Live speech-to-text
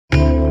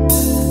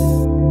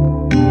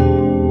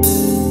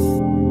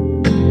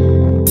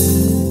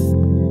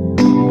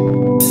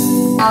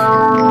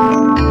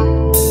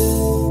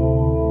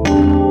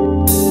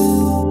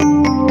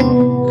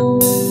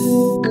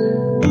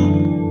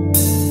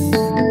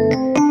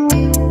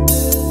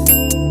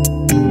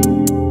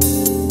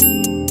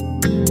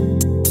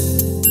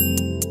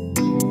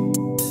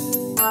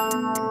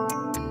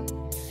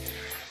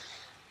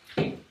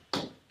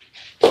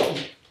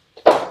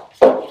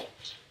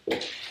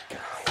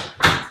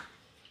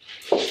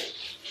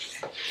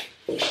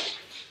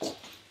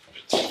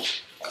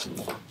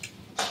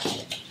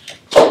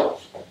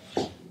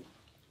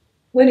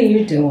What are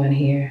you doing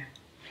here?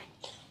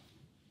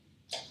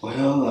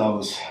 Well, I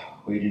was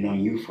waiting on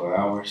you for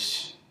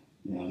hours.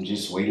 I'm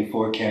just waiting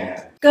for a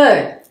cab.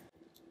 Good.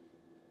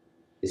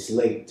 It's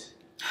late.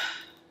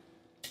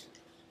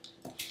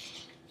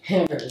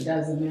 It really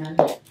doesn't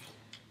matter.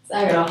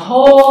 I got a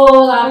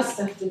whole lot of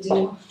stuff to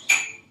do.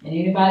 And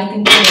anybody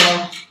can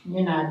tell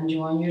you're not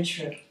enjoying your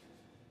trip.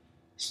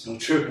 It's no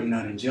trip I'm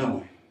not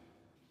enjoying.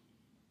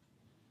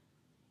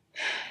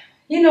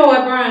 You know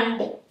what,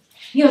 Brian?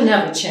 You'll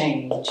never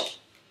change.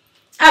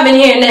 I've been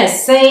hearing that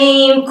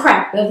same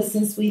crap ever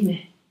since we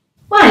met.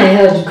 Why the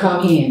hell did you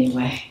come here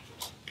anyway?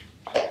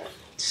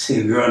 See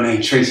a girl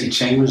named Tracy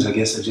Chambers, I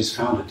guess I just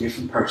found a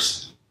different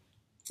person.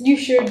 You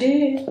sure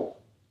did.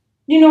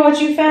 You know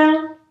what you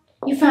found?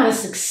 You found a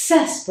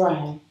success,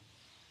 Brian.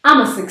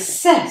 I'm a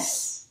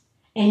success.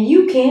 And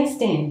you can't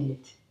stand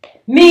it.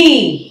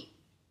 Me.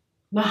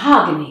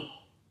 Mahogany.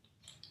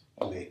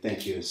 I may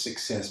think you're a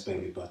success,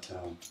 baby, but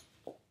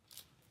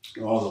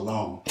you're all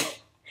alone.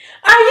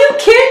 Are you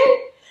kidding?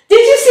 Did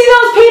you see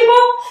those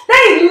people?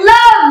 They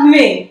love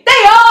me.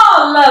 They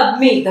all love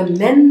me. The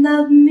men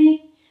love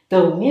me.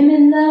 The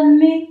women love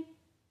me.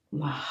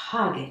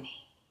 Mahogany.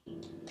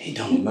 They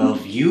don't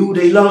love you.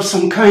 They love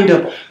some kind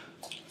of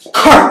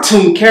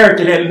cartoon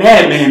character that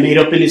madman made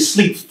up in his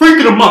sleep. Freak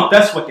of the month.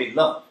 That's what they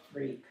love.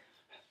 Freak.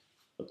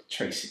 Look,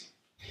 Tracy,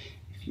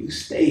 if you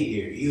stay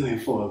here, you're in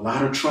for a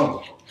lot of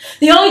trouble.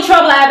 The only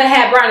trouble I ever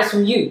had, Brian, is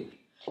from you.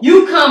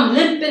 You come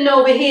limping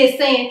over here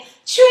saying,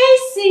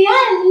 Tracy,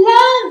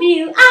 I love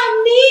you.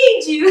 I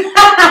need you.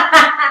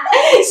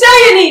 Sure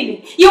you need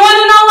me. You want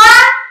to know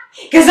why?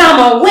 Because I'm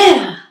a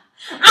winner.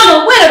 I'm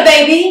a winner,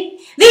 baby.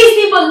 These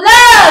people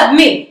love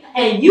me.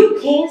 And you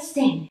can't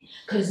stand it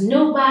because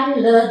nobody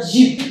loves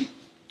you.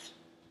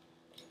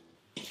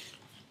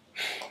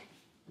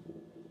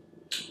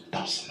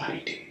 No,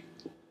 somebody did.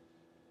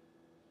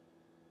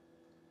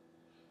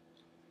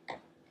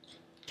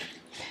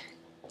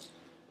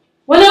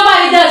 Well,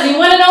 nobody does. You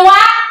want to know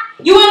why?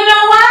 You want to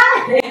know why?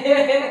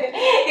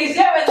 Because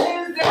you're a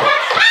loser.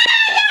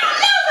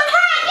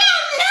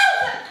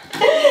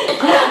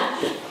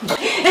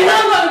 And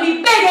I'm going to be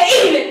bigger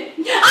even.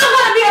 I'm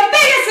going to be a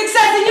bigger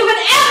success than you can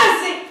ever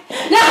see.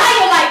 Now, how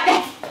you like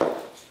that?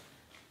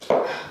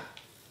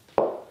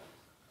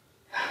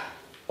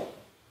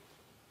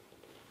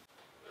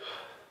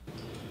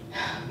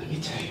 Let me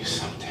tell you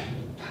something.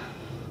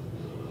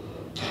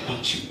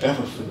 Don't you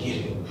ever forget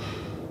it.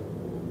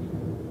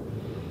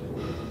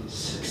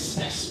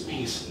 Success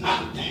means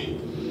nothing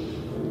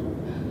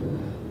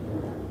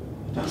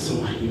without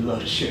somebody you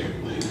love to share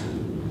it with.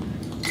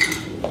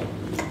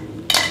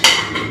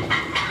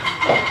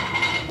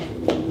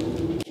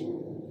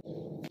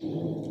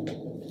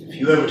 If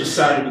you ever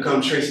decide to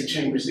become Tracy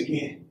Chambers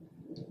again,